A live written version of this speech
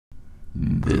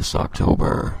This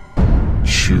October,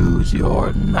 choose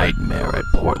your nightmare at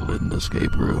Portland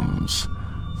Escape Rooms.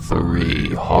 3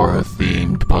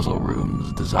 horror-themed puzzle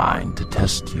rooms designed to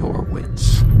test your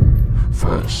wits.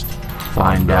 First,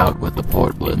 find out what the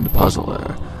Portland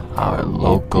Puzzler, our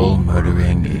local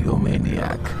murdering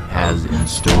egomaniac, has in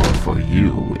store for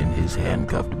you in his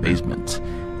handcuffed basement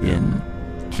in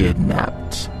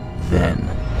Kidnapped. Then,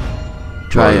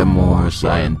 try a more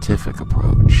scientific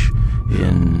approach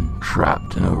in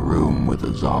Trapped in a Room with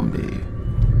a Zombie.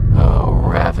 A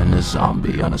ravenous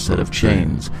zombie on a set of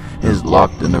chains is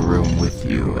locked in the room with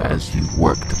you as you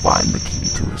work to find the key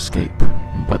to escape.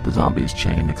 But the zombie's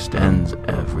chain extends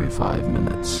every 5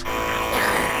 minutes.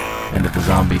 And if the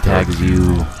zombie tags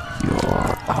you,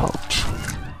 you're out.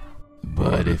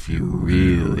 But if you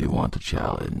really want a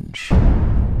challenge,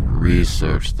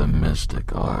 research the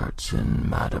mystic arts in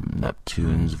Madame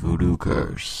Neptune's voodoo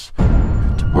curse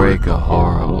to break a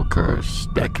horrible curse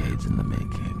decades in the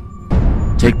making.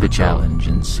 Take the challenge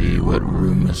and see what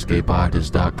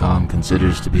RoomEscapeArtist.com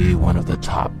considers to be one of the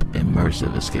top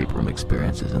immersive escape room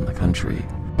experiences in the country.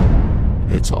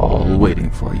 It's all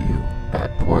waiting for you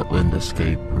at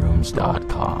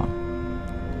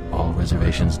PortlandEscapeRooms.com. All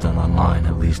reservations done online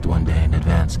at least 1 day in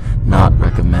advance. Not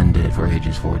recommended for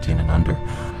ages 14 and under.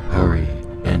 Hurry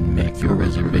and make your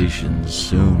reservations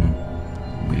soon.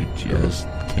 We just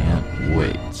can't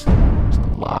wait to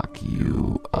lock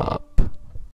you up.